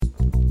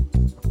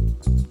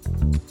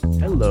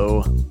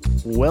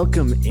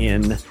welcome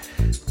in.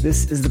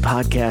 This is the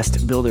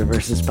podcast Builder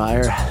versus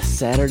Buyer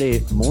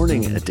Saturday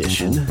morning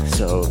edition.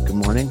 So good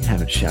morning.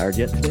 Haven't showered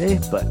yet today,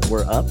 but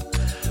we're up.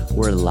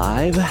 We're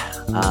live.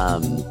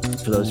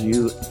 For those of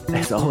you,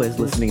 as always,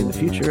 listening in the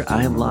future,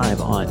 I am live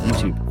on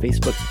YouTube,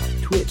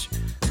 Facebook, Twitch,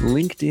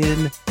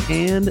 LinkedIn,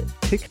 and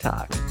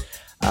TikTok.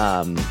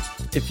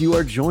 If you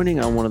are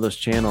joining on one of those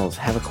channels,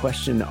 have a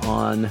question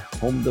on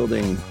home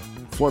building,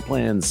 floor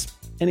plans,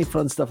 any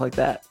fun stuff like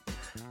that,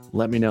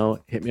 let me know.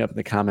 Hit me up in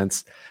the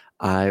comments.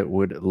 I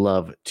would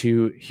love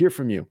to hear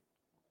from you.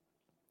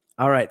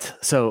 All right.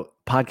 So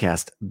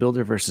podcast,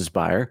 Builder versus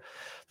Buyer.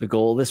 The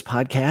goal of this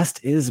podcast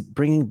is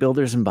bringing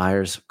builders and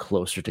buyers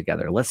closer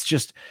together. Let's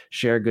just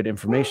share good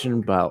information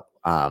about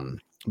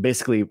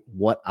basically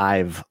what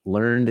I've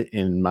learned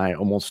in my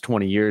almost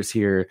 20 years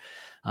here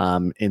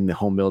in the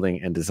home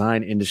building and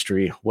design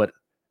industry.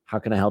 How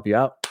can I help you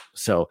out?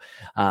 So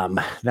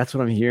that's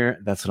what I'm here.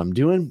 That's what I'm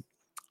doing.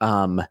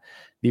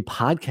 The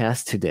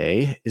podcast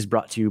today is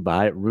brought to you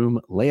by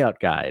Room Layout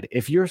Guide.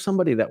 If you're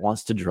somebody that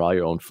wants to draw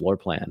your own floor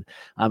plan,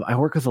 I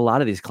work with a lot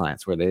of these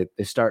clients where they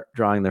start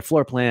drawing their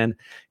floor plan,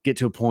 get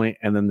to a point,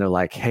 and then they're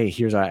like, hey,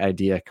 here's our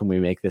idea. Can we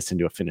make this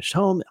into a finished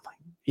home? I'm like,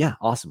 yeah,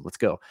 awesome. Let's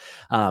go.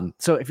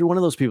 So if you're one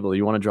of those people,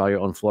 you want to draw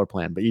your own floor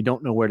plan, but you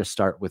don't know where to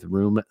start with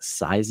room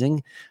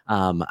sizing,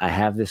 I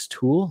have this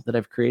tool that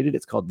I've created.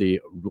 It's called the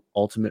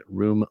Ultimate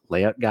Room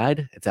Layout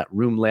Guide. It's at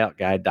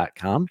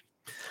roomlayoutguide.com.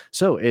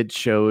 So it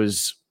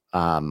shows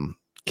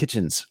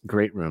kitchens,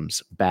 great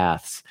rooms,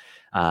 baths.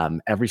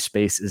 Every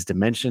space is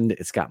dimensioned.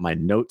 It's got my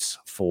notes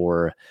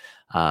for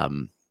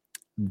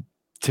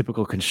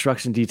typical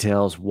construction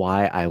details,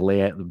 why I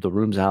lay the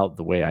rooms out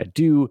the way I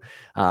do,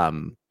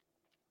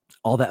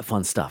 all that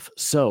fun stuff.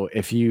 So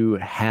if you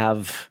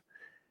have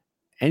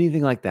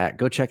anything like that,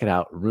 go check it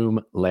out,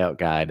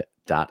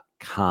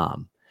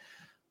 roomlayoutguide.com.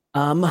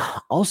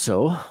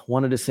 Also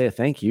wanted to say a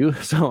thank you.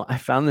 So I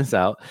found this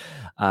out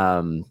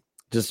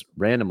just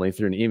randomly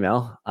through an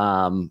email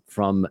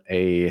from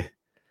a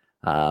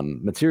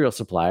material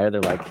supplier.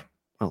 They're like,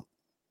 oh,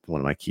 one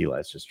of my key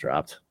lights just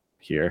dropped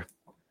here.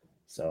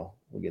 So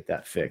we'll get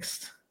that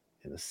fixed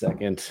in a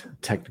second.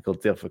 Technical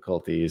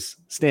difficulties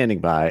standing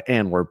by,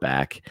 and we're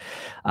back.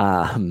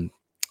 So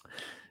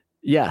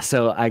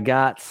I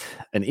got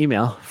an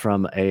email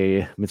from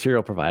a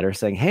material provider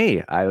saying,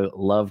 hey, I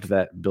loved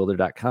that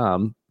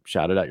builder.com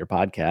shouted out your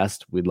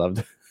podcast. We'd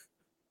love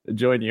to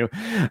join you.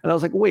 And I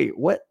was like, wait,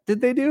 what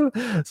did they do?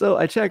 So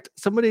I checked.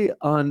 Somebody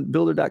on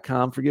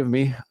builder.com, forgive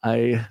me,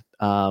 I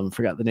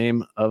forgot the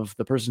name of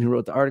the person who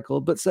wrote the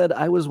article, but said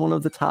I was one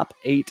of the top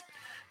 8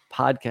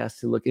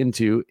 podcasts to look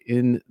into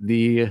in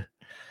the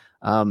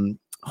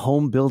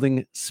home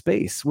building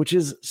space, which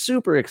is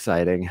super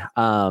exciting.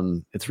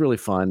 It's really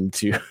fun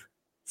to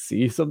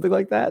see something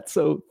like that.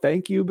 So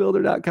thank you,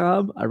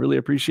 builder.com. I really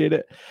appreciate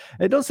it.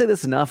 I don't say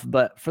this enough,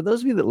 but for those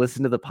of you that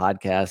listen to the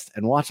podcast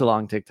and watch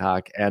along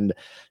TikTok and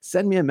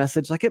send me a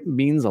message, like, it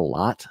means a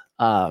lot.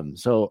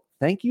 So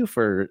thank you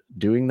for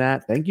doing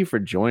that. Thank you for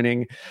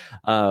joining.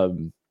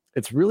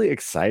 It's really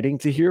exciting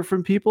to hear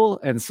from people.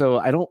 And so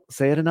I don't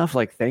say it enough.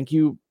 Like, thank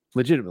you,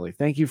 legitimately.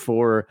 Thank you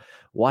for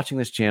watching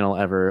this channel,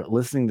 ever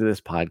listening to this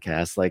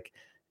podcast. Like,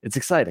 it's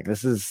exciting.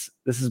 This is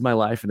my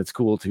life, and it's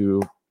cool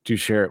to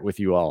share it with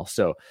you all.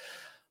 So,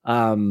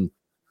 also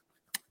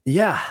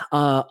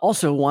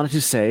wanted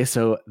to say,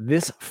 so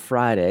this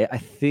Friday, I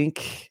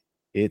think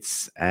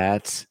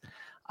I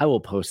will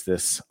post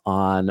this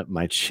on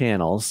my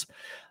channels.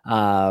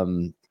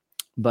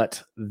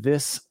 But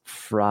this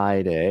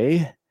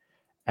Friday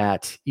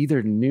at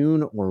either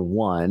noon or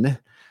 1,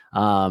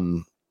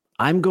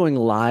 I'm going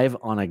live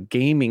on a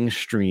gaming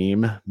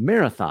stream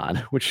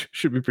marathon, which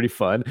should be pretty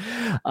fun.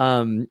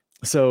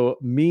 So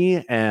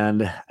me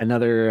and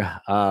another,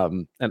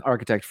 an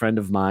architect friend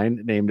of mine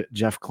named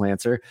Jeff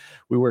Clancer,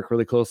 we work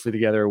really closely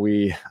together.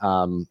 We,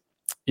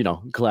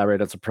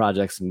 collaborate on some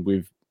projects, and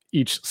we've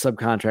each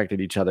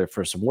subcontracted each other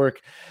for some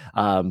work.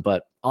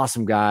 But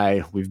awesome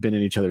guy. We've been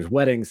in each other's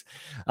weddings.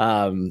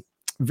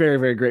 Very,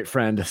 very great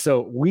friend.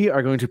 So we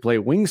are going to play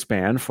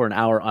Wingspan for an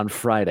hour on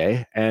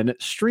Friday and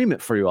stream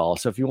it for you all.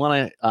 So if you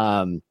want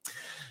to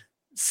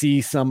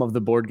see some of the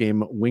board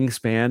game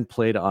Wingspan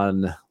played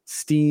on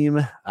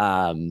Steam,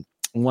 want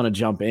to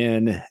jump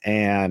in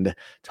and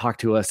talk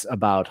to us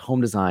about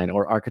home design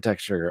or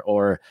architecture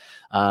or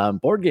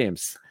board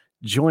games,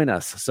 join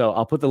us. So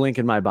I'll put the link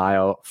in my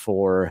bio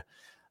for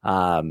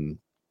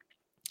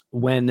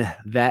when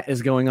that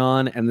is going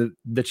on. And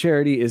the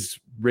charity is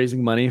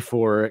raising money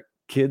for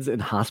kids in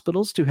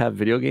hospitals to have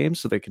video games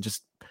so they can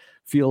just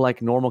feel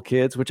like normal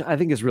kids, which I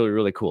think is really,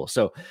 really cool.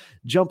 So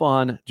jump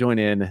on, join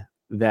in.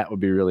 That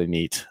would be really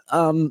neat.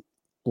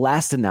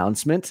 Last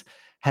announcement,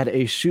 had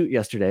a shoot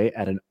yesterday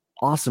at an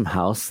awesome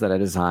house that I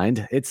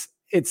designed. It's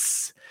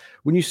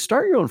when you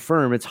start your own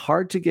firm, it's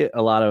hard to get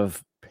a lot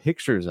of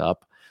pictures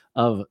up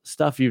of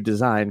stuff you've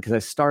designed, because I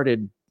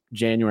started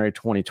January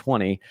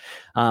 2020.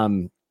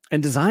 And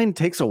design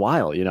takes a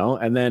while,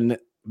 and then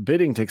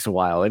bidding takes a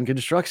while and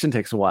construction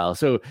takes a while.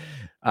 So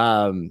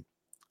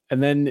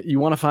And then you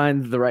want to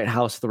find the right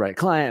house, the right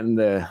client, and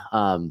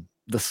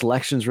the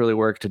selections really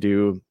work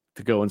to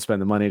go and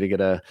spend the money to get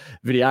a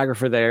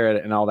videographer there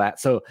and all that.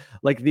 So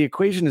like the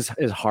equation is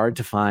hard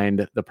to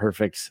find the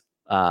perfect,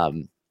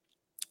 the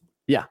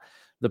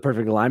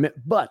perfect alignment.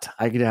 But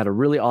I had a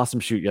really awesome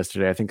shoot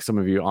yesterday. I think some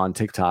of you on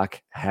TikTok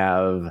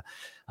have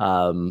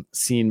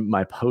seen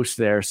my post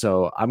there.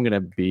 So I'm going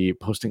to be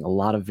posting a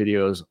lot of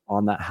videos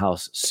on that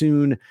house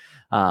soon.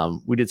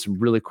 We did some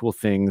really cool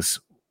things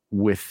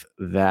with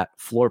that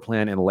floor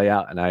plan and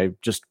layout, and I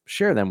just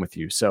share them with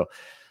you. So,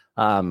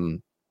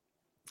 for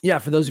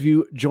those of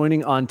you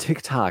joining on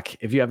TikTok,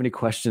 if you have any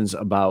questions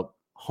about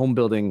home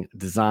building,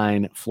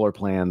 design, floor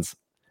plans,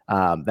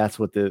 that's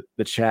what the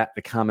chat,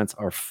 the comments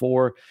are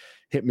for.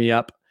 Hit me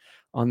up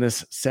on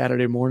this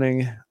Saturday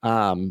morning.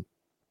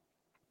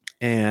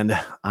 And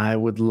I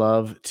would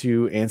love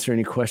to answer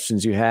any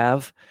questions you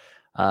have.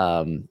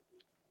 But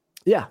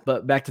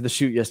back to the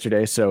shoot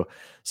yesterday. So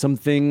some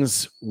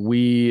things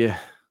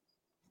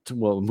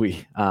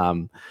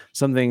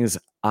some things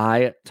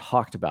I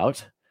talked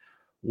about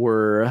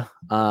were,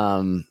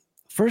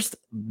 first,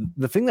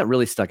 the thing that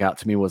really stuck out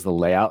to me was the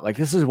layout. Like,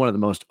 this is one of the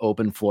most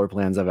open floor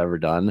plans I've ever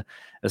done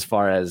as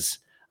far as,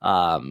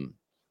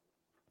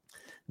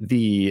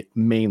 the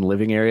main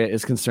living area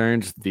is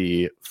concerned.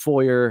 The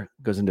foyer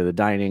goes into the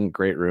dining,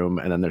 great room,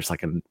 and then there's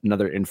like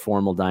another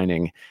informal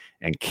dining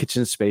and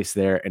kitchen space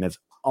there, and it's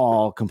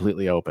all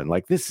completely open.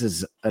 Like, this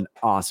is an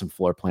awesome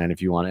floor plan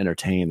if you want to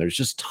entertain. There's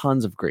just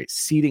tons of great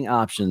seating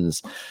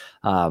options.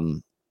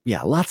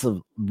 Lots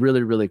of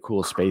really, really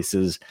cool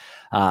spaces.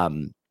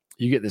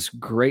 You get this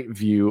great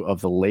view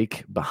of the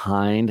lake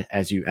behind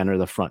as you enter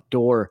the front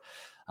door.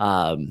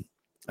 And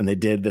they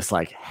did this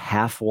like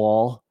half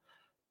wall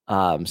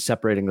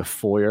separating the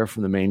foyer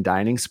from the main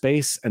dining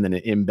space, and then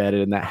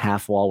embedded in that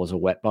half wall was a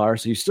wet bar.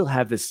 So you still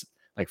have this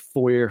like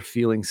foyer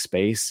feeling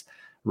space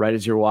right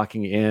as you're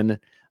walking in,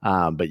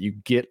 but you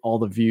get all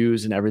the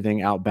views and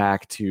everything out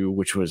back too,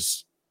 which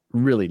was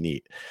really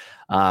neat.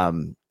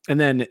 And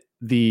then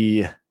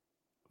the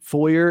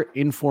foyer,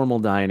 informal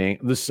dining,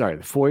 the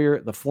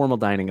foyer, the formal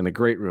dining, and the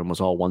great room was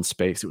all one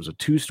space. It was a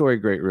 2-story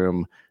great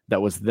room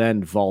that was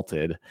then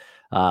vaulted.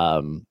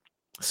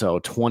 So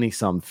 20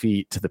 some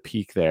feet to the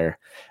peak there.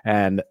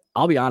 And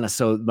I'll be honest.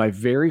 So my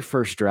very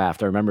first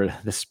draft, I remember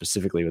this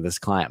specifically with this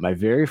client, my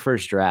very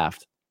first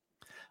draft,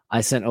 I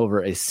sent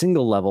over a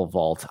single level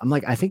vault. I'm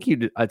like, I think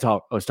I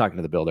was talking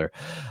to the builder.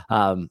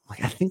 I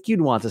think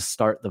you'd want to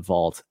start the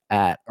vault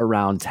at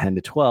around 10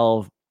 to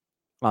 12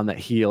 on that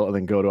heel and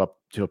then go up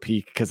to a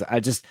peak. Cause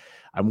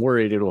I'm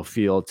worried it will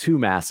feel too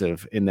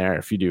massive in there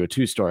if you do a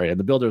 2-story. And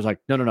the builder was like,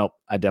 no.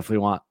 I definitely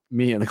want,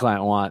 me and the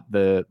client want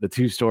the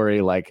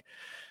 2-story, like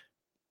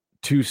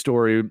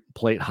 2-story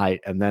plate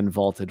height, and then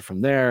vaulted from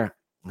there.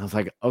 I was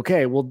like,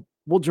 okay, we'll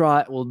draw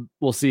it.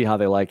 We'll see how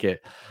they like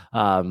it.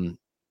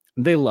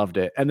 They loved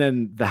it. And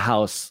then the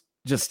house,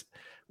 just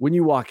when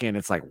you walk in,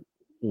 it's like,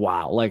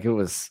 wow, like it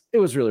was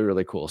really,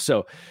 really cool.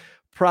 So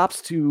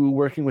props to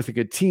working with a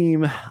good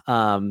team,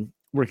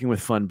 working with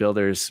fun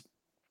builders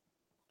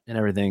and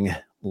everything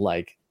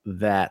like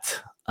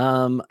that.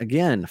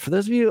 Again, for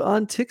those of you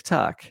on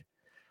TikTok,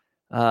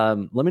 let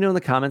me know in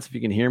the comments if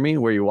you can hear me,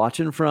 where you're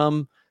watching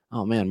from.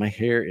 Oh man, my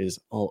hair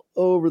is all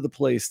over the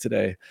place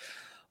today.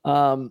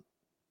 And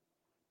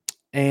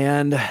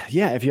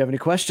if you have any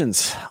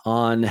questions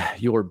on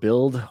your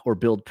build or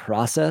build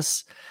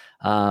process,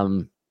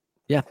 throw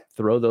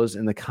those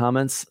in the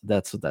comments.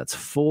 That's what that's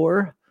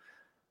for.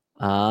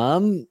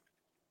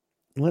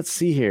 Let's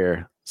see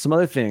here. Some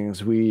other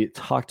things we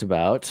talked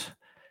about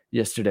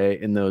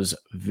yesterday in those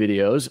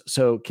videos.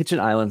 So kitchen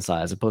island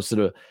size. I posted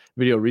a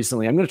video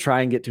recently. I'm going to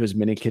try and get to as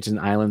many kitchen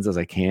islands as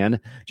I can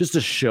just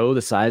to show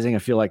the sizing. I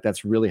feel like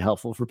that's really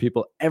helpful for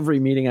people. Every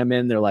meeting I'm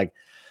in, they're like,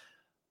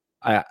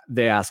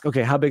 they ask,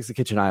 okay, how big's the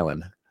kitchen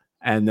island?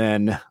 And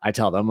then I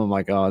tell them, I'm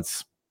like, oh,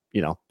 it's,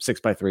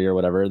 6x3 or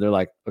whatever. They're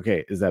like,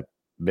 okay, is that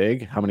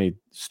big? How many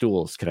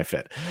stools can I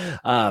fit?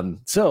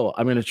 So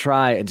I'm going to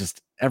try and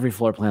just every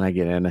floor plan I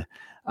get in,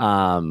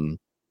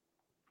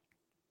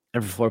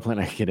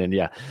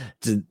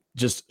 to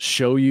just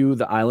show you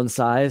the island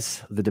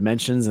size, the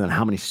dimensions, and then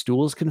how many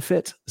stools can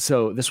fit.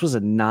 So this was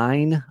a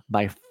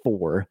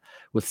 9x4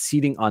 with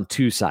seating on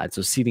 2 sides.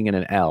 So seating in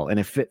an L, and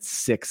it fits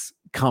 6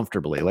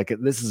 comfortably. Like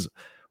was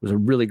a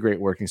really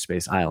great working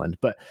space island.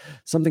 But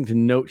something to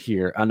note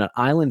here, on an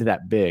island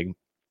that big,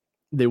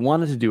 they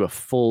wanted to do a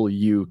full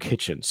U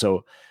kitchen.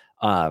 So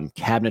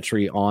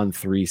cabinetry on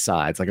 3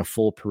 sides, like a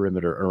full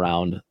perimeter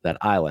around that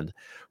island.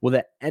 Well,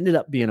 that ended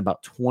up being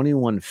about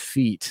 21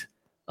 feet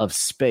of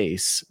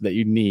space that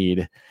you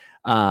need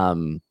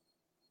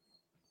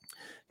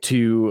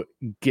to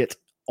get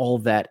all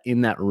that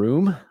in that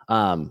room,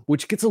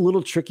 which gets a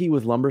little tricky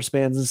with lumber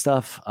spans and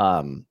stuff.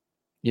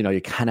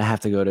 You kind of have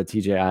to go to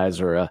TJI's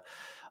or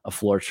a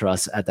floor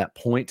truss at that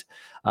point.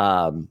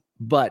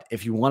 But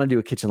if you want to do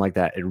a kitchen like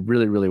that, it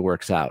really, really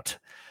works out.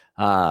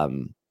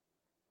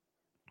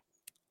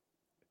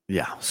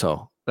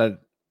 So that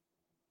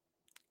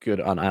good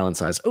on island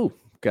size. Oh,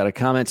 got a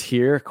comment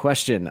here.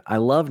 Question. I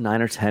love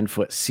 9 or 10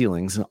 foot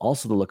ceilings and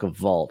also the look of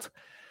vault,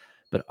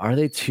 but are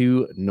they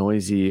too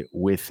noisy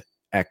with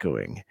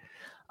echoing?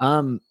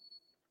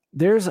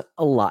 There's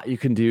a lot you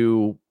can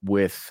do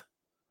with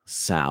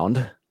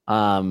sound.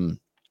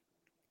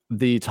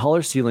 The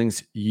taller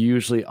ceilings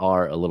usually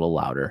are a little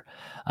louder.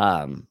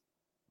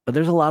 But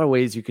there's a lot of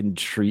ways you can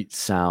treat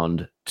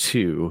sound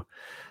too.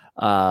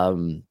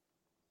 I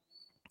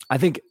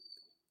think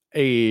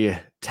a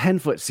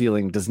 10-foot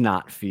ceiling does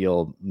not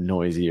feel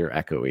noisy or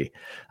echoey.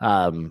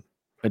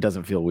 It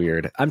doesn't feel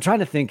weird. I'm trying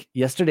to think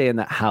yesterday in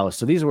that house.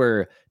 So these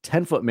were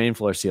 10-foot main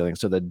floor ceilings.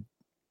 So the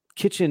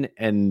kitchen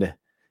and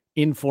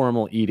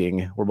informal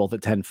eating were both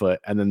at 10 foot.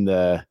 And then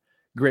the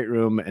great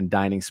room and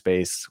dining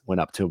space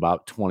went up to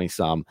about 20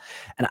 some.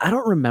 And I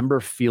don't remember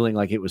feeling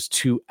like it was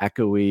too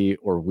echoey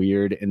or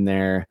weird in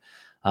there.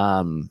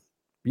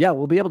 Yeah,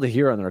 we'll be able to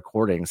hear on the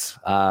recordings.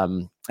 I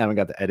haven't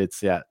got the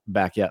edits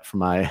back yet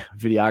from my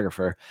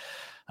videographer.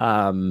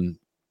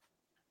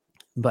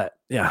 But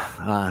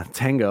yeah,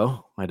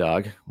 Tango, my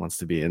dog, wants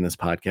to be in this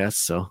podcast.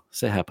 So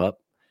say hi,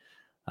 pup.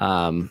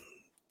 You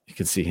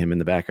can see him in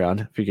the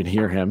background. If you can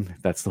hear him,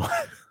 that's the one.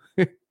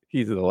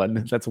 He's the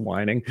one that's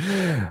whining.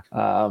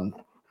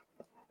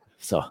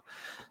 So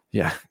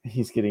yeah,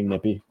 he's getting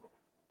nippy.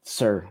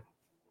 Sir,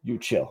 you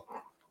chill.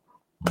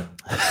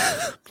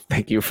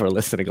 Thank you for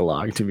listening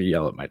along to me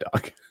yell at my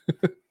dog.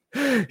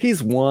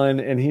 He's one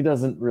and he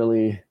doesn't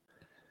really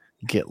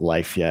get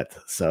life yet.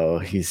 So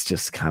he's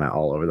just kind of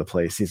all over the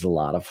place. He's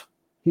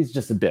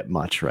just a bit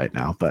much right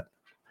now, but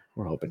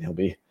we're hoping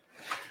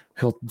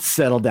he'll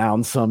settle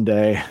down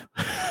someday.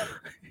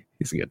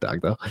 He's a good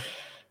dog though.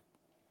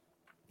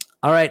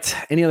 All right.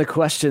 Any other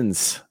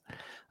questions?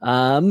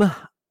 I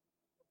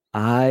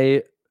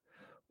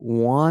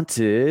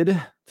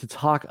wanted to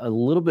talk a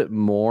little bit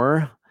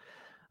more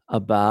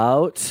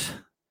about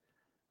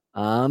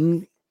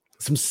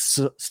some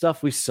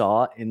stuff we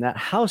saw in that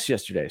house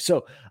yesterday.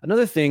 So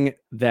another thing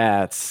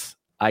that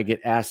I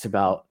get asked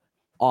about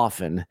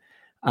often,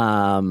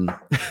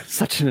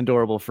 such an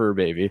adorable fur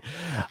baby.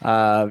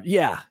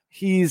 Yeah,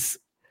 he's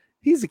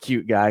a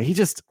cute guy.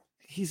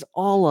 He's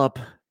all up.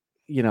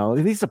 You know,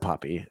 he's a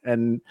puppy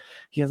and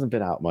he hasn't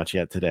been out much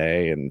yet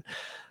today. And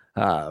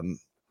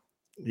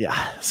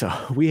yeah, so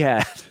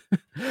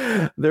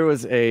there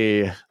was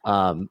a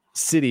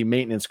city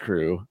maintenance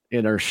crew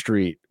in our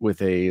street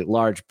with a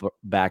large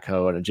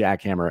backhoe and a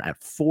jackhammer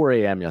at 4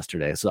 a.m.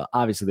 yesterday. So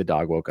obviously the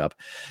dog woke up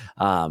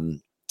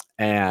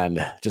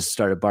and just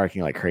started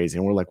barking like crazy.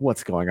 And we're like,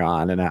 what's going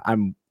on? And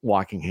I'm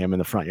walking him in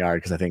the front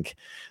yard because I think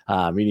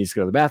he needs to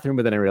go to the bathroom.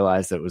 But then I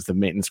realized that it was the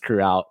maintenance crew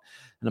out.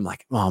 And I'm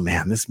like, oh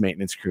man, this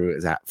maintenance crew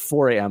is at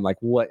 4 a.m. Like,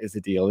 what is the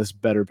deal? This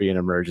better be an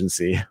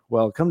emergency.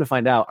 Well, come to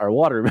find out, our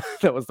water,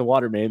 that was the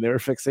water main they were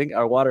fixing.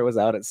 Our water was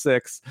out at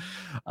 6.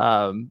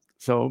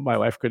 So my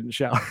wife couldn't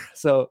shower.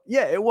 So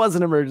yeah, it was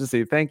an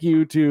emergency. Thank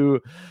you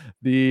to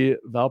the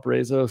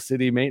Valparaiso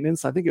City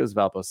Maintenance. I think it was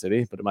Valpo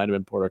City, but it might've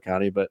been Porter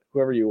County, but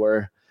whoever you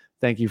were,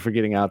 thank you for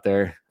getting out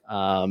there.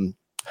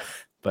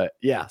 But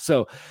yeah,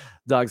 so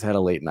dogs had a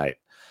late night.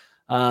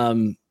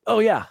 Oh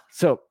yeah.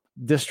 So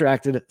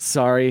distracted.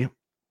 Sorry.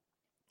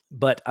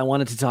 But I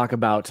wanted to talk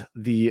about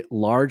the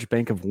large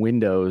bank of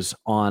windows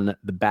on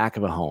the back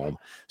of a home.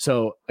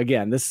 So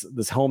again, this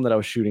home that I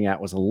was shooting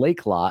at was a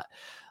lake lot,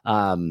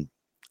 and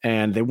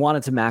they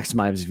wanted to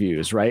maximize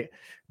views, right?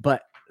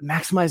 But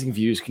maximizing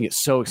views can get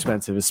so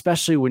expensive,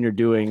 especially when you're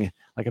doing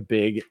like a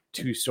big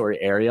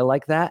 2-story area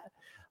like that.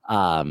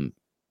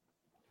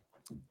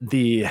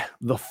 The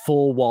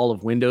full wall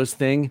of windows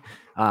thing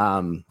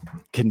can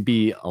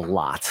be a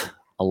lot.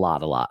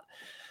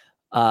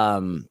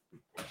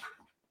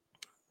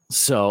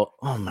 So,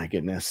 oh my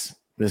goodness,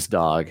 this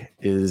dog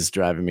is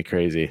driving me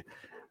crazy.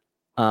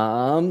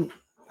 Yeah,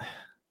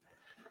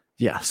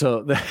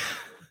 so the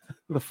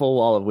full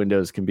wall of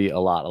windows can be a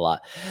lot.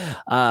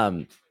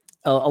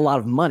 A lot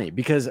of money,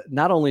 because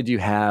not only do you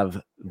have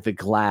the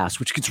glass,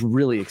 which gets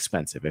really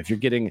expensive. If you're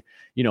getting,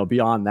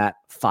 beyond that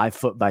 5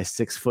 foot by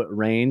 6 foot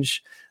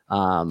range,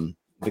 the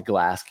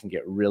glass can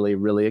get really,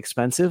 really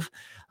expensive.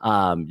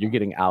 You're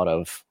getting out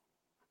of,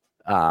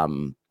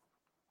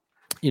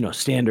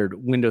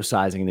 standard window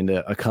sizing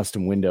into a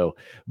custom window.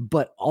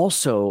 But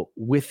also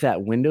with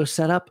that window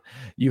setup,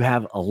 you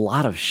have a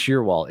lot of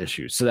shear wall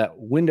issues. So that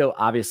window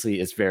obviously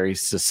is very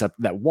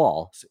susceptible. That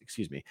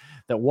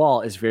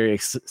wall is very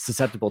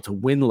susceptible to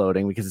wind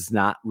loading because it's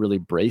not really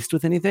braced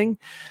with anything.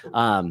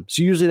 So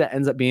usually that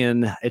ends up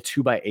being a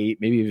 2x8,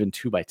 maybe even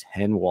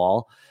 2x10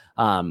 wall.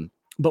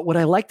 But what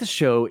I like to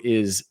show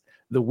is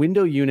the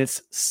window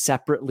units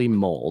separately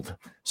mold.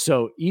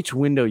 So each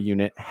window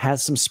unit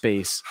has some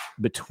space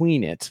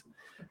between it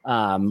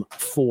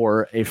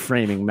for a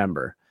framing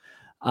member.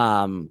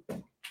 And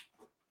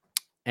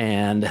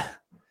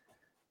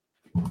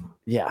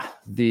yeah,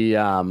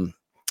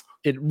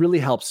 it really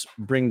helps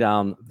bring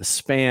down the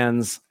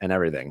spans and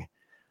everything.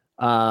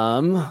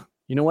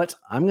 You know what?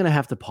 I'm going to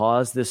have to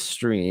pause this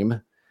stream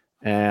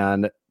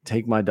and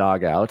take my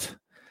dog out.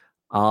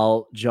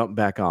 I'll jump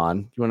back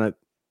on. You want to?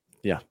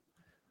 Yeah.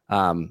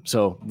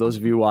 So those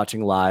of you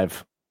watching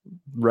live,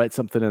 write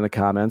something in the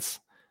comments.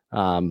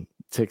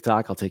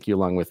 TikTok, I'll take you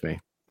along with me.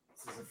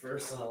 This is the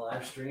first on a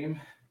live stream.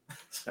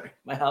 Sorry,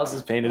 my house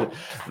is painted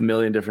a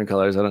million different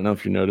colors. I don't know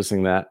if you're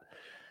noticing that.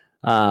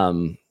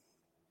 But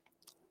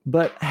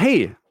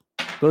hey,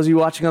 those of you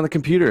watching on the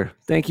computer,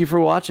 thank you for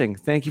watching.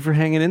 Thank you for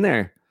hanging in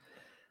there.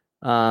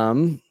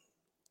 I'm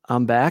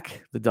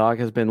back. The dog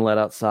has been let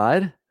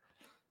outside,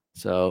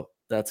 so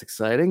that's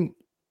exciting.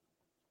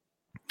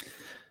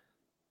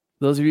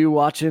 Those of you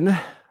watching,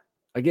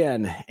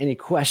 again, any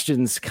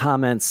questions,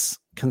 comments,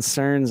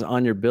 concerns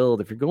on your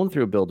build, if you're going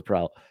through a build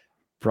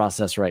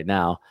process right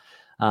now,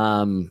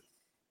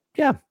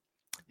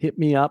 hit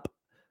me up.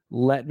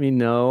 Let me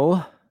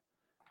know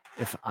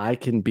if I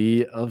can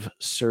be of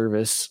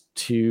service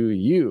to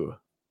you.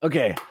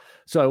 Okay,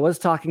 so I was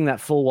talking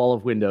that full wall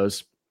of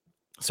windows.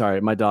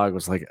 Sorry, my dog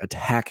was like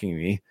attacking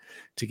me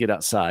to get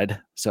outside,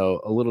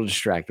 so a little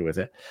distracted with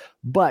it.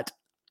 But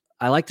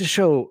I like to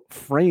show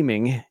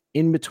framing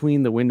in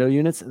between the window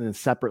units and then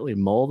separately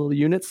mold the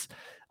units.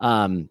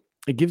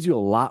 It gives you a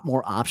lot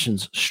more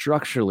options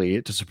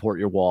structurally to support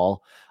your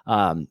wall.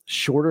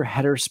 Shorter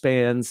header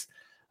spans.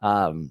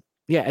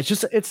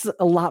 It's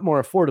a lot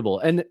more affordable.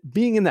 And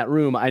being in that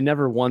room, I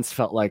never once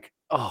felt like,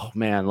 oh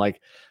man, like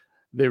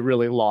they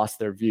really lost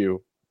their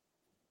view.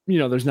 You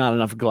know, there's not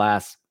enough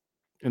glass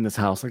in this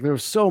house. Like there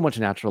was so much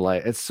natural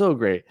light. It's so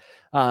great.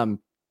 There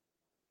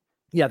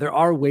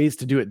are ways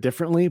to do it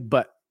differently,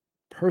 but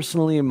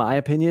personally, in my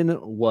opinion,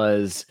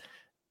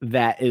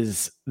 that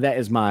is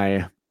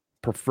my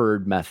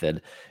preferred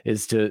method,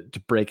 is to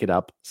break it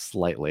up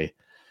slightly.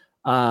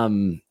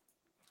 The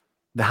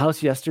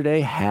house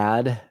yesterday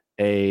had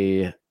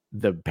the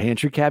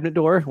pantry cabinet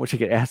door, which I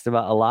get asked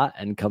about a lot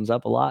and comes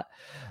up a lot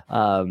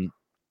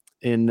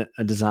in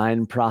a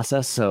design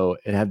process. So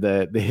it had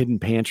the hidden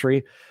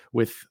pantry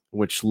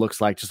which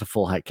looks like just a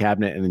full height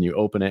cabinet, and then you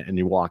open it and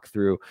you walk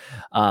through.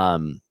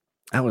 That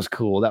was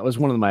cool. That was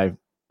one of my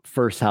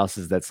first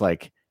houses that's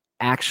like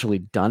actually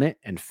done it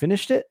and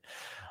finished it.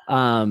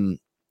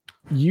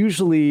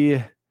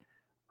 Usually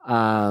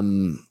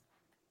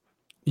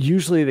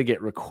they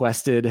get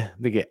requested,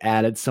 they get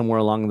added somewhere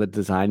along the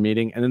design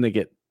meeting, and then they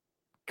get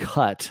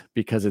cut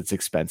because it's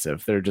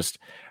expensive. They're just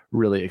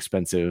really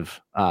expensive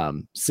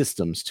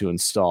systems to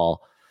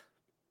install.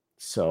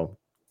 So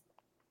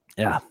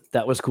yeah,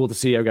 that was cool to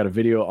see. I've got a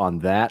video on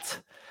that.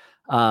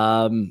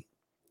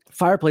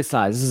 Fireplace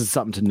size. This is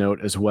something to note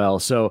as well.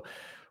 So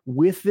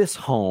with this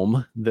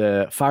home,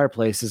 the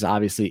fireplace is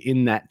obviously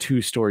in that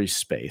 2-story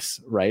space,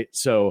 right?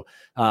 So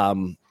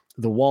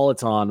the wall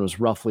it's on was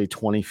roughly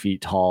 20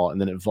 feet tall, and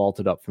then it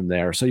vaulted up from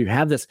there. So you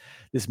have this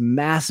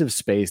massive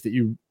space that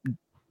you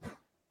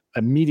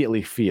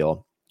immediately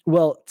feel.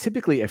 Well,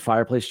 typically a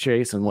fireplace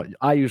chase, and what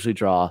I usually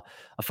draw,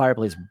 a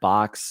fireplace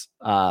box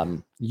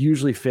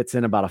usually fits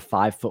in about a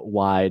 5-foot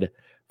wide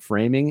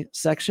framing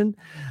section.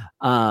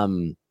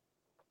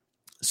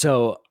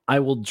 So I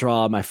will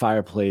draw my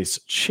fireplace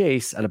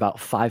chase at about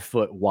 5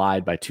 foot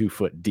wide by 2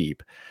 foot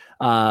deep.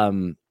 But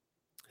in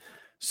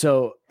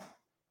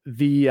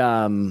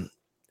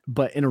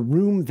a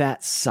room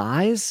that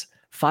size,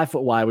 5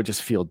 foot wide would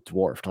just feel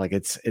dwarfed. Like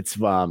it's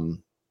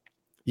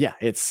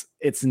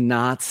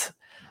not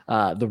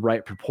the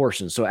right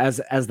proportions. So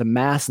as the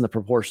mass and the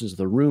proportions of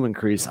the room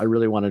increase, I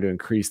really wanted to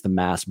increase the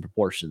mass and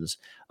proportions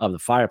of the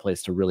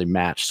fireplace to really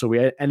match. So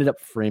we ended up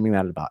framing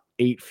that at about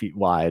 8 feet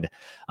wide.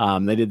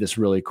 They did this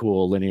really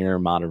cool linear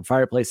modern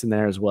fireplace in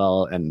there as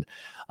well, and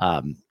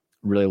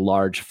really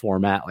large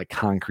format, like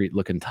concrete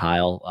looking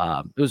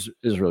tile. It was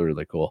really,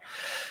 really cool.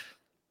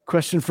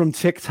 Question from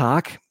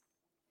TikTok: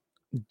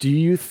 do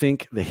you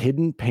think the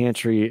hidden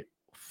pantry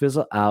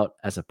fizzle out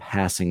as a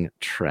passing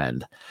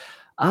trend?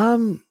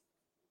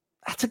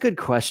 That's a good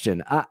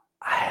question. I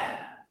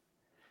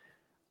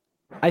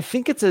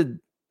think it's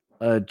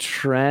a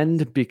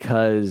trend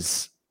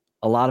because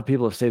a lot of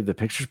people have saved the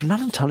pictures, but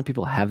not a ton of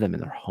people have them in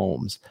their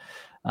homes.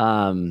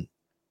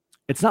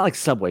 It's not like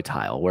subway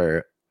tile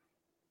where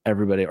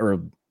everybody,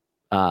 or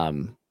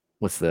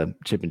what's the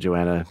Chip and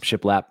Joanna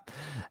shiplap?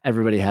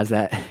 Everybody has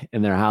that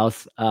in their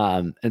house.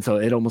 And so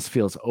it almost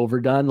feels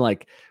overdone.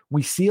 Like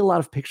we see a lot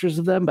of pictures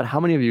of them, but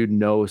how many of you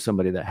know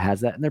somebody that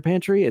has that in their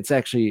pantry? It's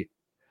actually,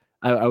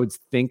 I would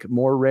think,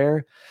 more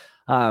rare.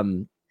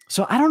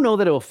 So I don't know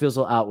that it will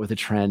fizzle out with a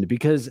trend,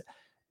 because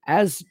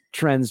as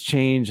trends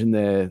change and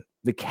the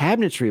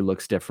cabinetry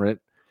looks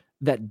different,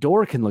 that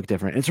door can look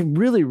different. It's a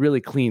really,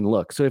 really clean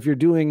look. So if you're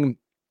doing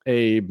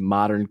a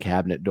modern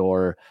cabinet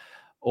door,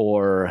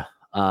 or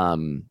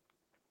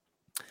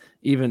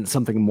even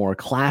something more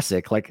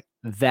classic, like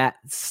that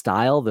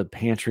style, the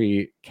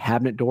pantry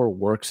cabinet door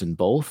works in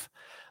both.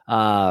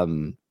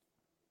 So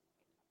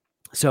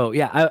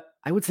yeah,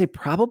 I would say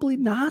probably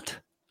not.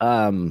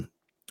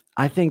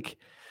 I think,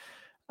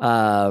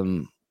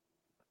 that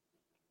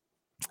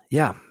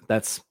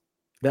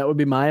would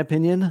be my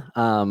opinion.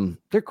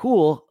 They're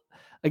cool.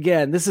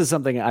 Again, this is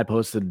something I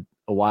posted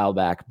a while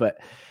back, but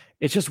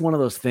it's just one of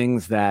those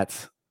things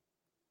that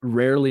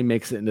rarely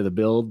makes it into the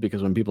build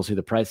because when people see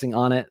the pricing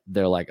on it,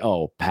 they're like,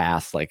 oh,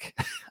 pass. Like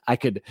I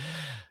could,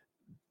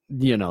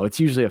 it's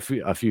usually a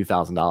few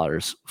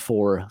 $1,000s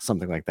for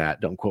something like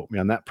that. Don't quote me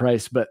on that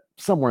price, but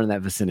somewhere in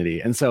that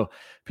vicinity. And so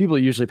people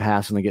usually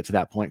pass when they get to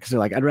that point because they're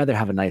like, I'd rather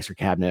have a nicer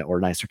cabinet or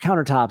nicer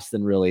countertops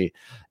than really,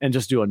 and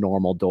just do a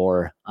normal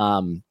door.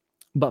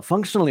 But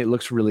functionally, it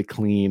looks really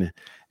clean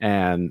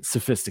and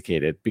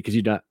sophisticated because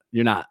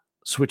you're not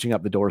switching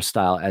up the door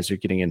style as you're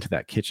getting into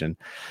that kitchen.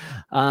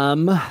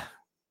 God,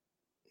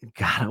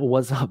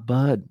 what's up,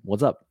 bud?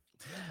 What's up?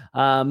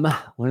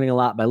 Learning a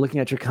lot by looking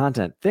at your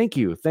content. Thank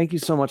you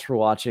so much for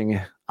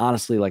watching.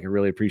 Honestly, like I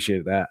really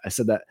appreciate that. I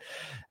said that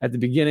at the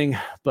beginning,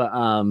 but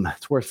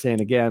it's worth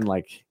saying again.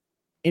 Like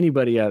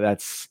anybody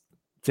that's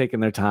taking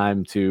their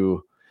time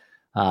to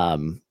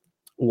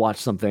watch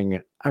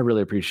something, I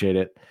really appreciate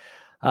it.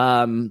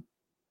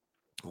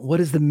 What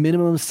is the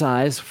minimum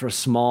size for a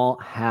small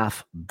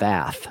half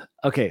bath?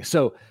 Okay,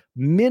 so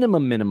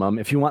minimum,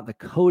 if you want the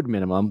code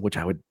minimum, which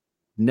I would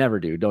never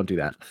do, don't do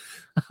that.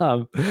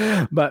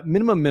 But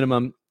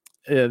minimum,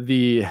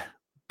 the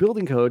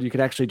building code, you could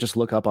actually just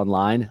look up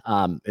online.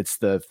 It's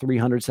the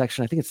 300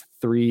 section. I think it's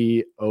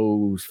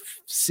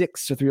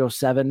 306 or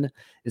 307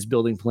 is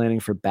building planning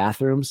for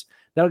bathrooms.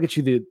 That'll get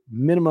you the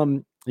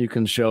minimum you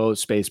can show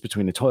space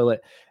between the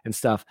toilet and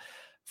stuff.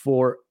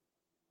 For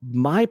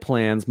my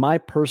plans, my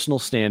personal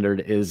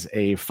standard is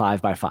a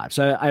 5x5.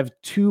 So I have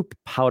two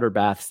powder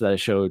baths that I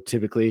show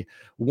typically.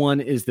 One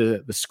is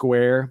the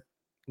square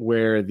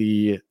where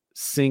the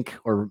sink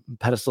or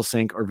pedestal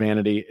sink or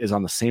vanity is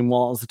on the same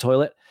wall as the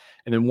toilet.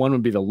 And then one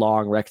would be the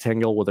long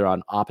rectangle where they're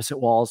on opposite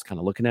walls, kind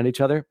of looking at each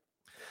other.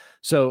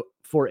 So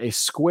for a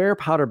square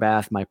powder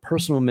bath, my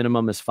personal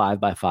minimum is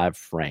 5x5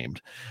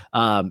 framed.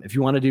 If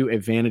you want to do a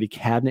vanity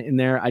cabinet in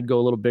there, I'd go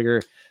a little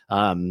bigger.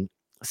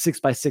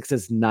 6x6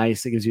 is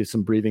nice. It gives you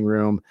some breathing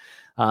room.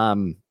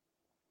 And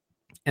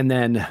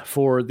then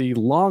for the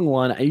long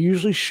one, I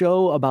usually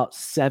show about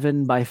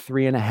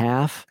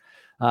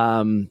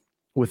 7x3.5,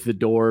 with the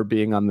door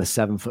being on the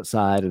 7-foot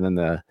side and then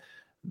the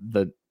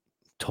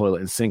toilet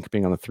and sink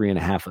being on the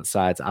 3.5-foot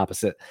sides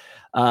opposite.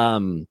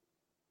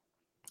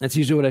 That's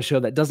usually what I show.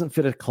 That doesn't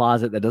fit a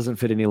closet. That doesn't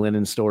fit any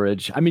linen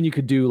storage. I mean, you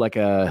could do like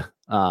a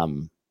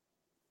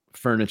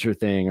furniture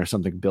thing or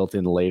something built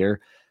in later.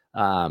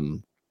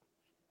 But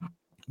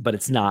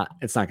it's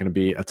not going to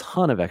be a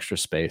ton of extra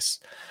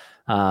space.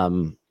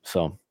 But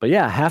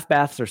yeah, half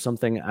baths are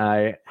something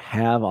I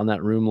have on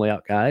that room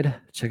layout guide.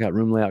 Check out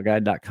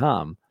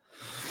roomlayoutguide.com.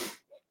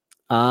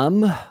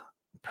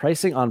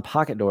 Pricing on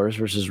pocket doors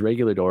versus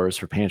regular doors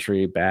for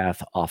pantry,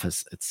 bath,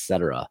 office,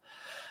 etc.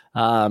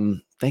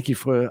 Thank you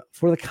for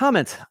the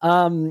comment.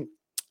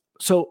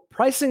 So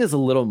pricing is a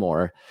little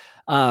more.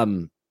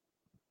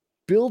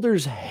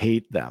 Builders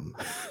hate them.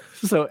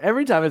 So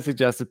every time I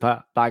suggest a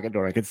pocket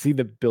door, I can see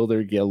the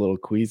builder get a little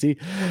queasy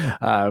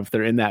if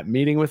they're in that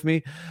meeting with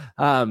me.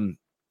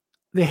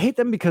 They hate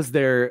them because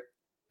they're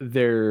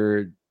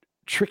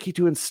tricky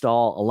to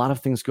install. A lot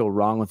of things go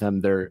wrong with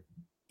them. They're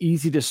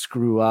easy to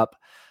screw up.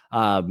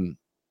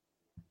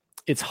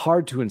 It's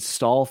hard to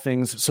install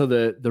things. So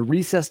the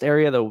recessed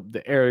area,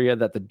 the area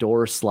that the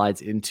door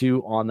slides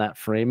into on that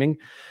framing,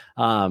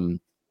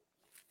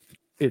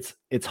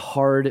 it's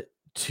hard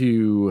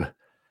to.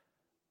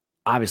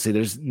 Obviously,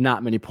 there's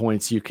not many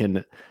points you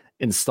can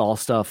install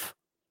stuff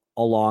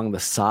along the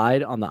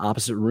side on the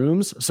opposite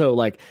rooms. So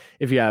like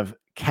if you have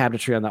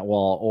cabinetry on that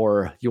wall,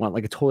 or you want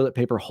like a toilet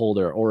paper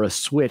holder or a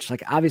switch,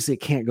 like obviously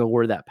it can't go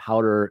where that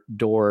pocket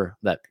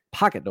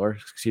door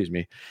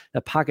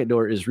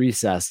is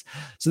recessed.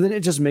 So then it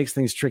just makes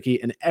things tricky,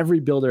 and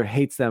every builder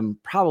hates them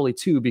probably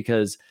too,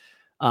 because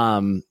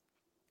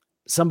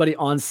somebody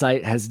on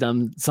site has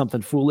done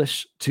something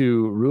foolish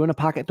to ruin a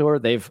pocket door.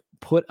 They've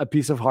put a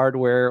piece of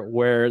hardware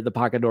where the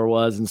pocket door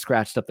was and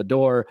scratched up the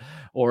door,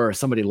 or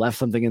somebody left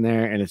something in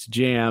there and it's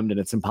jammed and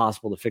it's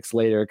impossible to fix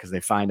later because they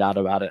find out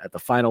about it at the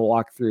final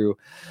walkthrough.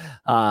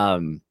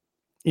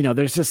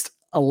 There's just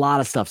a lot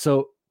of stuff.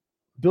 So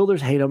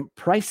builders hate them.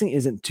 Pricing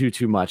isn't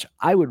too much.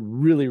 I would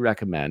really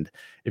recommend,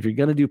 if you're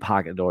going to do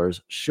pocket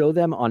doors, show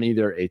them on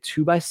either a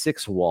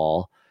 2x6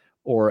 wall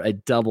or a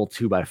double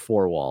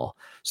 2x4 wall,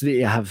 so that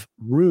you have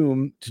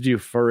room to do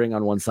furring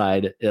on one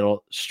side.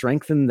 It'll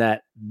strengthen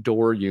that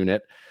door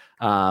unit,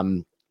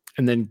 and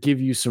then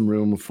give you some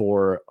room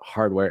for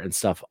hardware and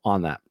stuff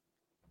on that.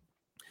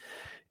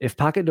 If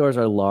pocket doors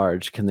are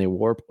large, can they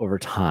warp over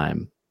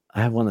time?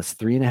 I have one that's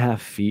 3.5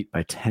 feet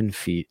by 10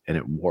 feet and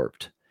it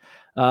warped.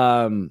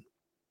 That's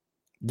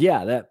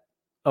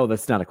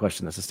not a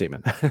question. That's a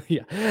statement.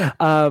 Yeah.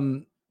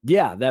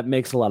 That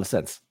makes a lot of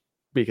sense,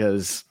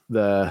 because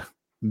the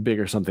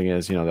bigger something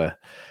is, and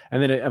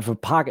then if a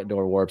pocket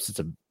door warps, it's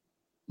a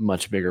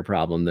much bigger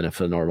problem than if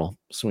a normal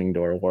swing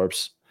door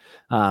warps.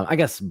 I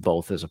guess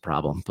both is a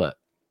problem, but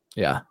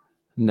yeah,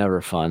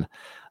 never fun.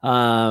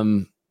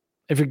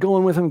 If you're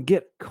going with them,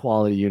 get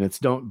quality units.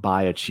 Don't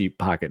buy a cheap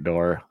pocket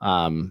door.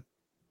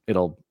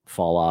 It'll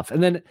fall off.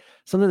 And then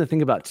something to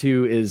think about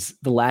too is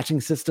the latching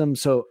system.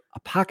 So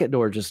a pocket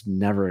door just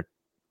never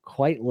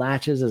quite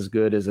latches as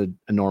good as a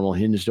normal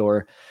hinge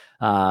door.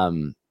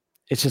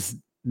 It's just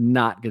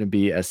not going to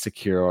be as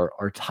secure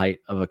or tight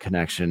of a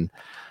connection.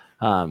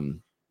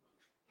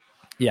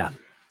 Yeah,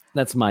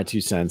 that's my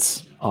 2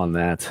 cents on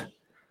that.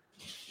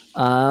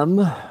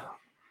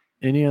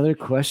 Any other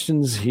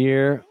questions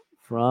here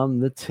from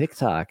the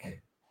TikTok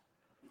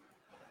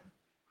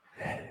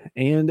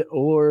and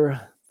or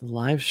the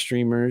live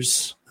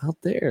streamers out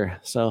there?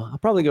 So I'll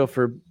probably go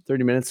for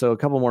 30 minutes. So a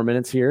couple more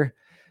minutes here.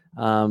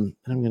 And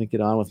I'm going to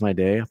get on with my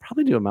day. I'll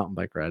probably do a mountain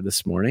bike ride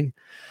this morning.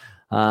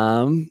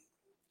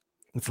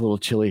 It's a little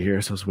chilly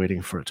here, so I was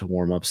waiting for it to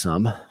warm up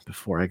some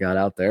before I got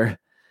out there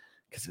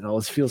because it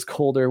always feels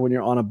colder when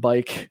you're on a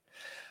bike.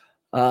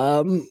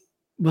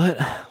 But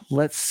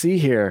let's see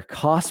here.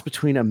 Cost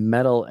between a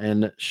metal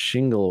and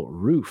shingle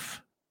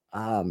roof.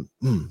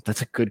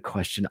 That's a good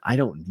question. I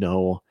don't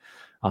know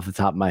off the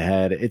top of my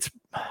head. It's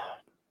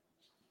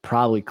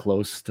probably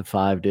close to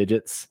 5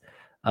 digits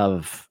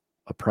of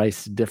a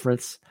price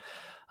difference.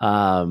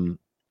 I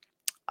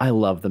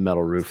love the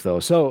metal roof though.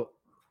 So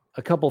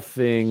a couple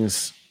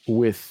things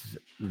with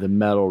the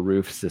metal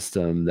roof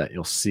system that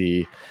you'll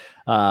see.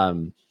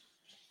 So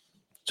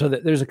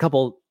there's a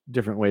couple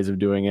different ways of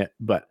doing it,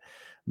 but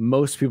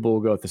most people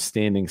will go with the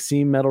standing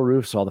seam metal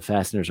roof. So all the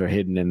fasteners are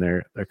hidden and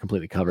they're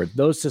completely covered.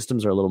 Those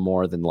systems are a little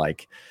more than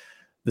like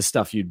the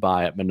stuff you'd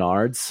buy at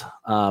Menards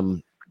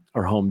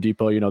or Home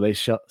Depot. You know, they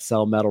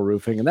sell metal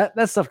roofing, and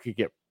that stuff could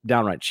get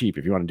downright cheap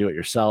if you want to do it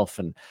yourself.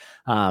 And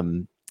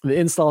the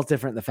install is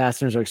different. The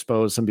fasteners are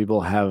exposed. Some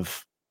people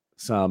have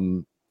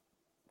some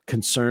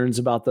concerns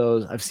about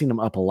those. I've seen them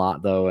up a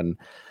lot though. And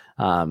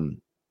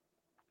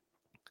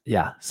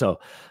yeah, so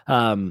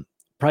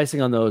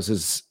pricing on those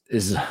is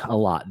a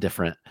lot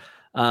different.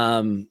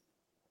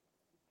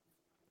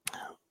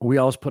 We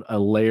always put a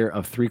layer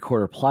of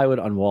 3/4 plywood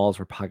on walls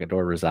where pocket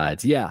door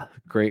resides. Yeah,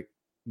 great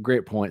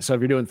point. So if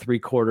you're doing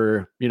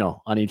 3/4,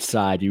 on each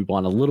side, you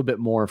want a little bit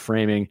more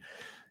framing.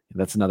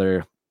 That's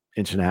another 1.5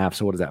 inches.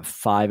 So what is that?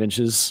 5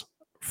 inches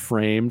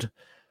framed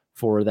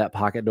for that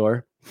pocket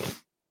door.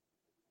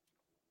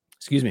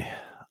 Excuse me.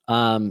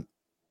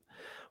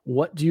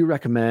 What do you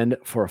recommend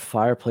for a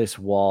fireplace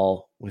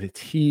wall with a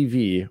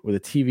TV where the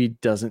TV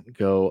doesn't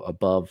go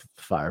above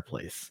the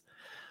fireplace?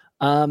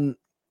 You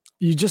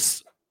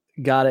just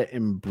got to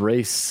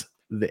embrace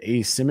the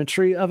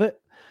asymmetry of it.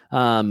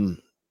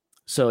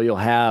 So you'll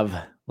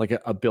have like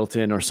a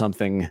built-in or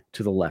something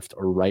to the left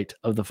or right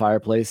of the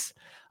fireplace,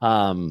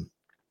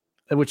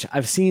 which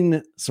I've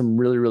seen some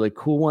really, really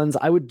cool ones.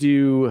 I would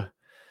do,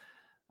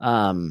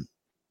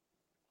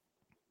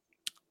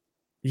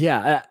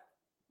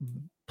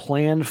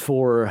 plan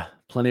for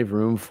plenty of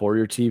room for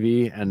your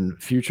TV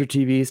and future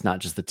TVs, not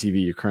just the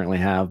TV you currently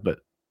have, but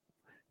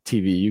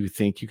TV you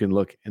think you can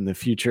look in the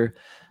future.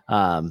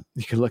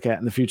 You can look at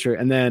in the future.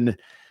 And then,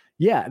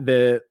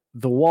 the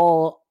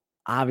wall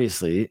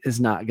obviously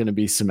is not going to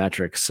be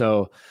symmetric.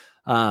 So,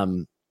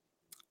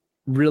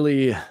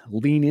 really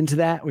lean into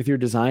that with your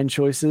design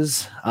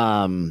choices.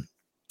 I've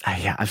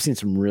seen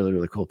some really,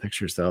 really cool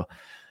pictures though.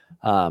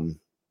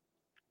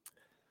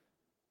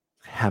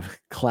 Have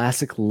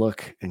classic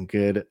look and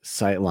good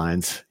sight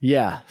lines.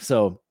 Yeah.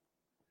 So,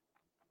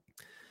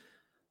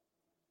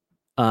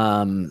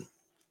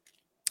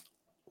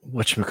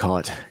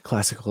 whatchamacallit,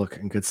 classic look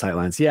and good sight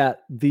lines. Yeah.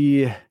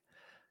 The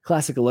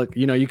classic look,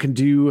 you can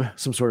do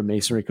some sort of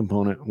masonry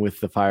component with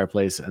the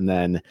fireplace and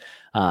then,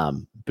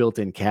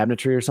 built-in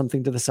cabinetry or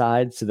something to the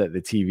side so that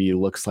the TV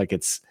looks like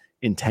it's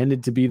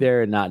intended to be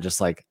there and not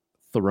just like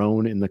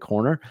thrown in the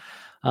corner,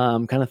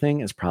 kind of thing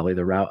is probably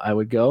the route I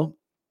would go.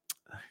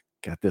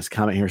 Got this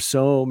comment here.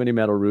 So many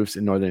metal roofs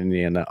in Northern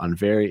Indiana on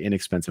very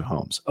inexpensive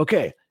homes.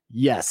 Okay.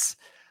 Yes.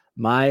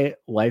 My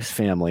wife's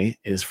family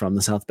is from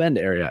the South Bend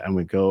area and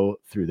we go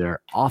through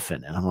there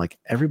often. And I'm like,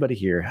 everybody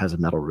here has a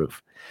metal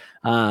roof.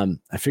 I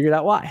figured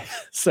out why.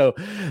 So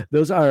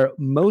those are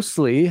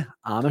mostly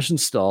Amish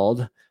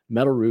installed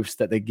metal roofs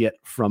that they get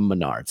from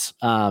Menards.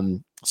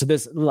 So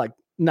this like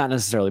not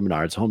necessarily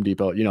Menards, Home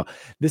Depot,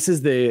 this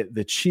is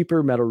the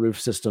cheaper metal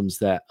roof systems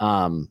that,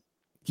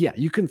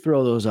 you can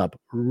throw those up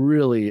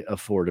really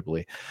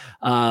affordably.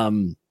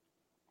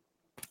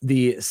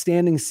 The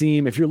standing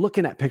seam, if you're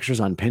looking at pictures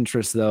on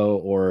Pinterest though,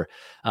 or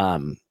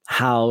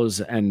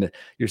House, and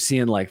you're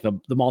seeing like the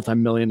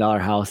multi-million-dollar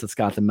house that's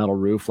got the metal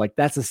roof, like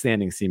that's a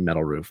standing seam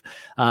metal roof.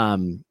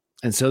 And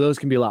so those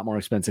can be a lot more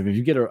expensive. If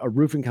you get a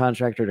roofing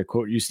contractor to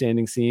quote you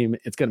standing seam,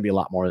 it's going to be a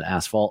lot more than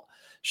asphalt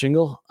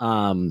shingle.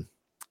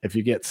 If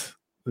you get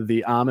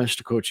the Amish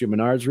to quote you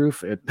Menards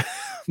roof, it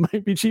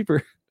might be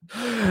cheaper.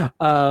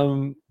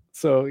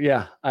 So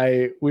yeah,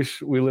 I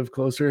wish we lived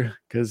closer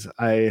because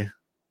I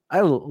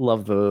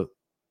love the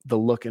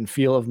look and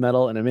feel of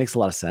metal, and it makes a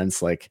lot of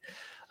sense. Like,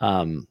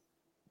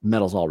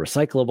 metal's all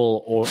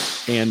recyclable or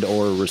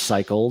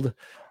recycled.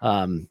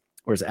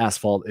 Whereas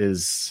asphalt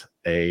is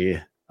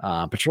a,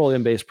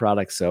 petroleum-based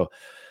product. So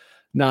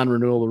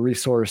non-renewable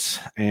resource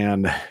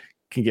and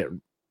can get,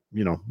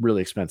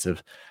 really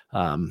expensive,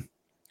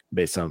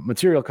 based on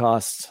material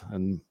costs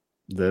and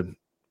the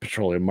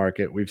petroleum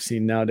market we've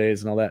seen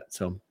nowadays and all that.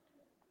 So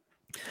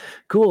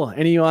Cool.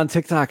 Any of you on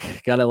TikTok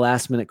got a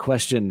last minute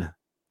question?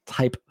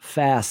 Type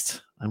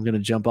fast. I'm going to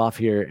jump off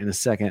here in a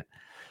second.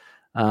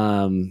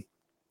 Got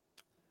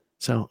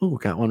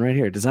one right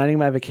here. Designing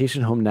my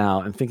vacation home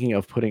now and thinking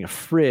of putting a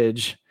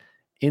fridge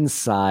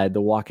inside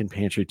the walk-in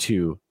pantry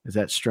too. Is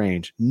that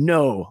strange?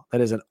 No,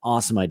 that is an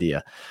awesome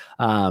idea.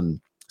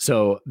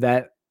 So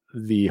that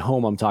the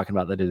home I'm talking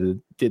about that I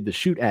did the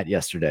shoot at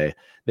yesterday,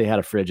 they had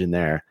a fridge in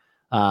there.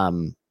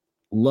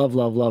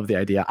 Love the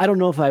idea. I don't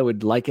know if I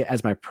would like it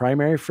as my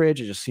primary fridge.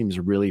 It just seems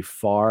really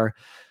far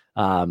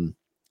from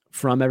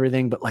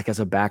everything, but like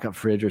as a backup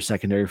fridge or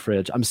secondary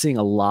fridge, I'm seeing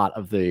a lot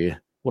of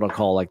what I'll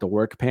call like the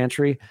work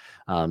pantry,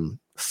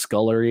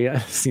 scullery.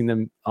 I've seen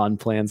them on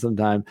plan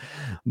sometime,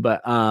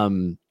 but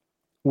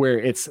where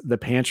it's the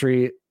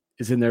pantry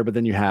is in there, but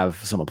then you have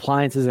some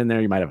appliances in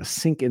there. You might have a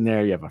sink in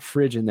there. You have a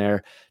fridge in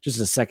there, just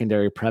a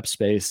secondary prep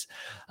space.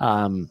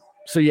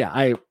 So yeah,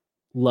 I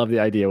love the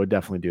idea. Would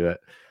definitely do it.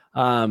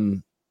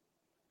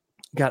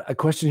 Got a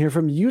question here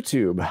from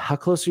YouTube. How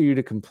close are you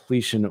to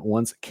completion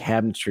once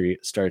cabinetry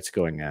starts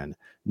going in?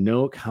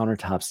 No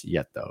countertops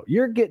yet, though.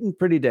 You're getting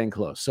pretty dang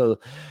close. So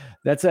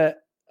that's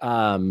at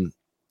trim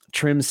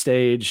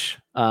stage,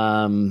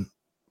 probably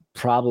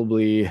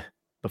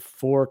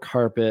before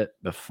carpet,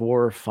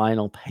 before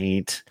final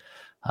paint,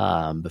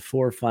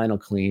 before final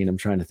clean. I'm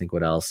trying to think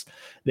what else.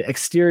 The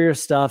exterior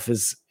stuff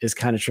is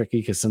kind of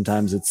tricky because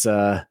sometimes it's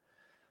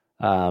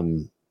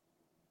sometimes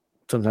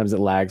it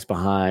lags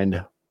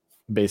behind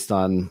based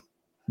on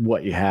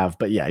what you have.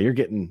 But yeah, you're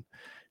getting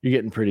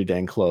pretty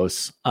dang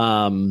close.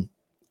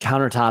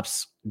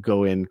 Countertops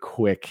go in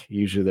quick.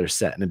 Usually they're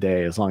set in a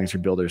day as long as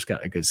your builder's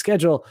got a good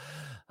schedule.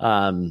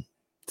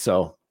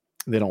 So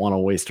they don't want to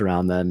waste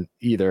around then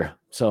either.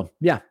 So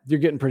yeah, you're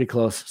getting pretty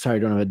close. Sorry, I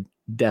don't have a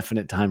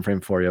definite time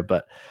frame for you,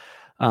 but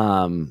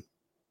all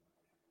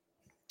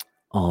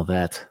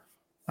that.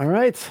 All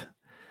right.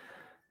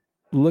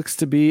 Looks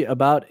to be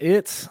about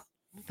it.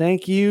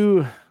 Thank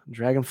you,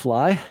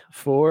 Dragonfly,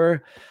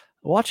 for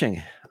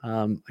watching.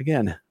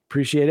 Again,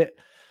 appreciate it.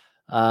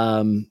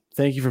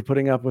 Thank you for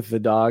putting up with the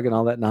dog and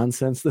all that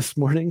nonsense this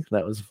morning.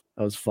 That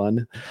was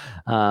fun.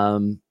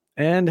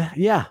 And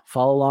yeah,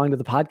 follow along to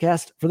the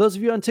podcast. For those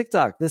of you on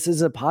TikTok, this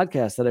is a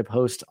podcast that I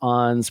post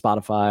on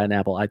Spotify and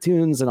Apple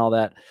iTunes and all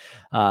that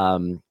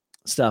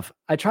stuff.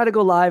 I try to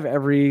go live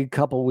every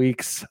couple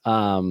weeks.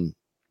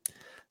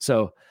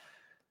 So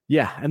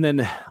yeah, and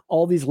then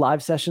all these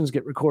live sessions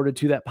get recorded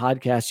to that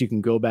podcast. You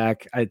can go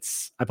back. I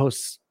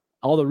post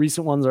all the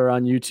recent ones are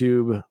on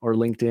YouTube or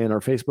LinkedIn or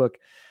Facebook.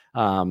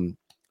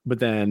 But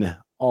then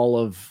all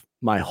of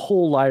my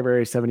whole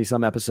library, 70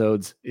 some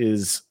episodes,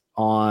 is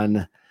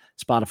on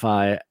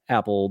Spotify,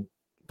 Apple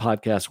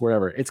Podcasts,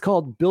 wherever. It's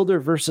called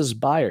Builder versus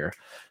Buyer.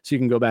 So you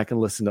can go back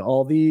and listen to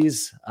all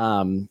these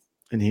and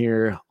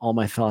hear all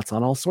my thoughts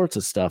on all sorts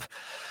of stuff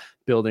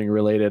building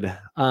related.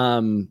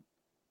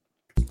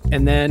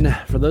 And then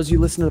for those of you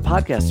listening to the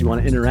podcast, you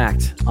want to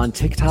interact on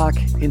TikTok,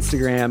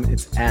 Instagram,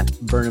 it's at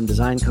Burnham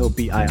Design Co,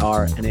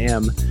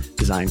 BIRNAM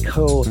Design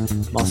Co.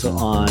 I'm also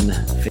on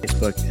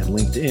Facebook and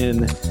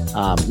LinkedIn.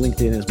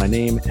 LinkedIn is my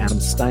name, Adam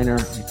Steiner.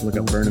 You can look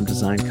up Burnham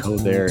Design Co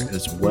there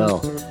as well.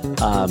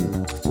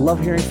 Love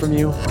hearing from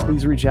you.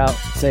 Please reach out,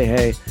 say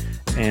hey,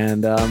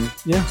 and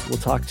we'll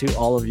talk to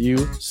all of you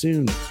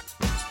soon.